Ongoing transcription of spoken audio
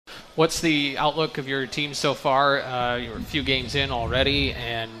What's the outlook of your team so far? You're a few games in already,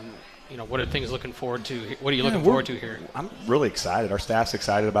 and what are things looking forward to? What are you looking forward to here? I'm really excited. Our staff's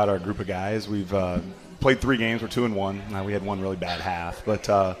excited about our group of guys. We've played 3 games. We're 2-1. Now we had one really bad half, but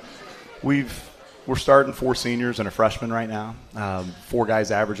we're starting 4 seniors and a freshman right now. 4 guys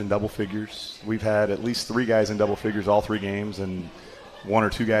averaging double figures. We've had at least 3 guys in double figures all 3 games, and 1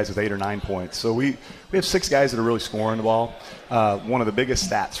 or 2 guys with 8 or 9 points. So we have 6 guys that are really scoring the ball. One of the biggest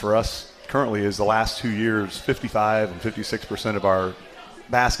stats for us currently is the last 2 years, 55 and 56% of our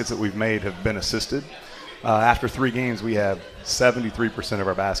baskets that we've made have been assisted. After 3 games, we have 73% of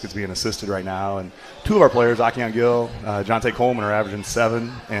our baskets being assisted right now. And 2 of our players, Akian Gill, Jonte Coleman, are averaging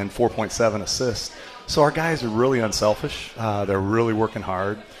 7 and 4.7 assists. So our guys are really unselfish. They're really working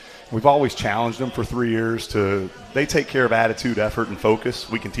hard. We've always challenged them for 3 years they take care of attitude, effort, and focus.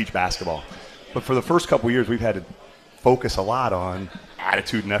 We can teach basketball. But for the first couple of years, we've had to focus a lot on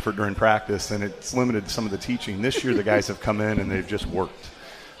attitude and effort during practice, and it's limited some of the teaching. This year, the guys have come in and they've just worked.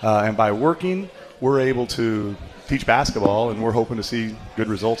 And by working, we're able to teach basketball, and we're hoping to see good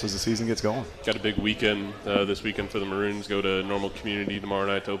results as the season gets going. Got a big weekend this weekend for the Maroons. Go to Normal Community tomorrow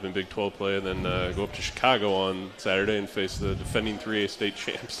night to open Big 12 play, and then go up to Chicago on Saturday and face the defending 3A state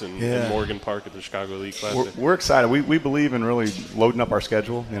champs in Morgan Park at the Chicago League Classic. We're excited. We believe in really loading up our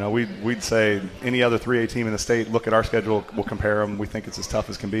schedule. We'd say any other 3A team in the state, look at our schedule, we'll compare them. We think it's as tough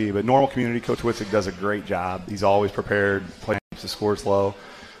as can be. But Normal Community, Coach Witzig does a great job. He's always prepared, keeps the scores low.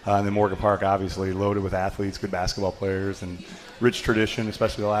 And then Morgan Park, obviously, loaded with athletes, good basketball players, and rich tradition,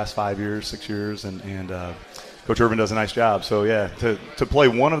 especially the last 5 years, 6 years. And Coach Irvin does a nice job. So, to play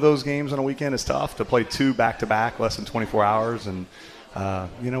one of those games on a weekend is tough. To play 2 back-to-back, less than 24 hours. And,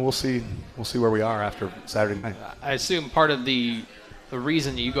 we'll see where we are after Saturday night. I assume part of the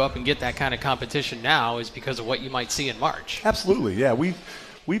reason you go up and get that kind of competition now is because of what you might see in March. Absolutely, yeah.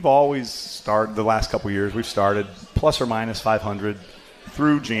 We've always started the last couple of years. We've started plus or minus 500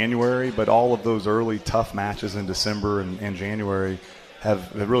 through January, but all of those early tough matches in December and January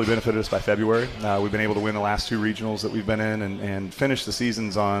have really benefited us by February. We've been able to win the last 2 regionals that we've been in and finish the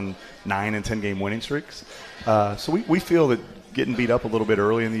seasons on 9 and 10 game winning streaks. So we feel that getting beat up a little bit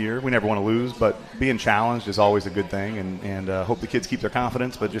early in the year, we never want to lose, but being challenged is always a good thing, and hope the kids keep their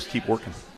confidence, but just keep working.